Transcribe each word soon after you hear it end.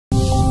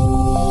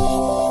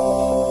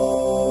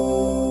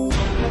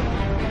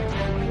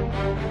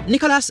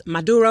Nicolas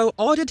Maduro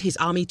ordered his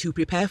army to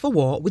prepare for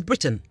war with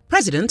Britain.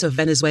 President of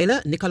Venezuela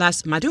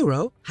Nicolas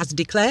Maduro has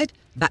declared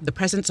that the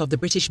presence of the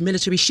British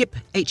military ship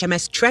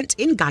HMS Trent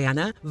in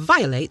Guyana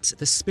violates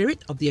the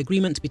spirit of the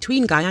agreement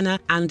between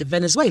Guyana and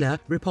Venezuela,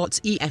 reports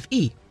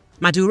EFE.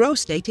 Maduro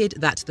stated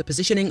that the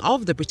positioning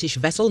of the British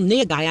vessel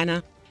near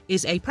Guyana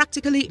is a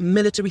practically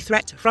military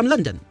threat from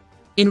London.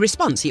 In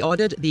response, he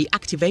ordered the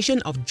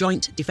activation of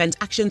joint defense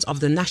actions of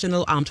the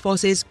National Armed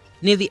Forces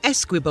near the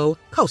Essequibo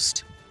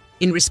coast.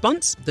 In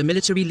response, the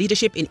military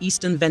leadership in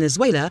eastern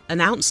Venezuela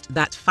announced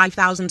that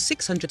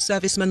 5,600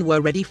 servicemen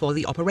were ready for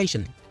the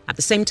operation. At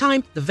the same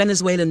time, the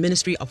Venezuelan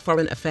Ministry of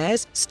Foreign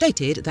Affairs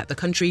stated that the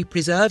country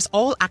preserves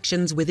all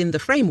actions within the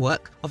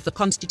framework of the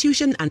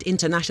Constitution and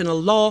international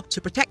law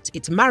to protect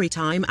its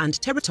maritime and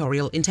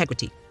territorial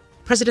integrity.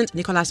 President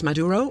Nicolas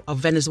Maduro of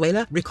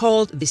Venezuela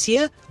recalled this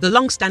year the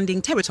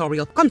long-standing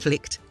territorial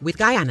conflict with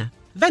Guyana.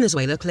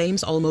 Venezuela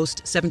claims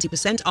almost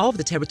 70% of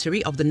the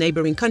territory of the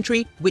neighboring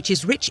country, which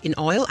is rich in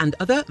oil and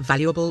other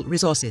valuable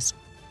resources.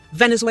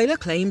 Venezuela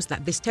claims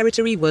that this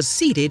territory was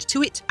ceded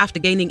to it after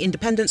gaining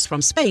independence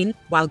from Spain,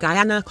 while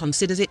Guyana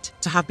considers it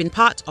to have been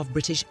part of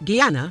British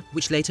Guyana,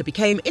 which later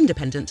became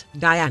independent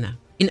Guyana.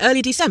 In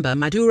early December,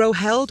 Maduro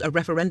held a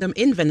referendum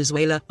in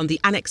Venezuela on the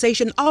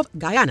annexation of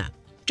Guyana.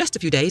 Just a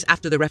few days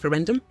after the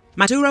referendum,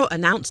 Maduro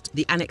announced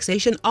the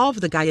annexation of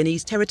the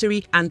Guyanese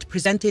territory and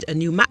presented a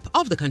new map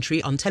of the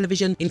country on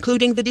television,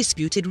 including the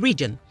disputed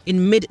region.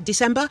 In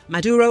mid-December,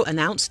 Maduro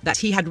announced that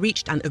he had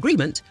reached an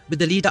agreement with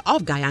the leader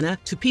of Guyana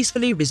to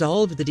peacefully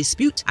resolve the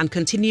dispute and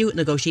continue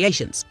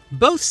negotiations.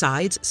 Both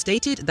sides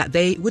stated that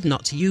they would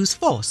not use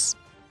force.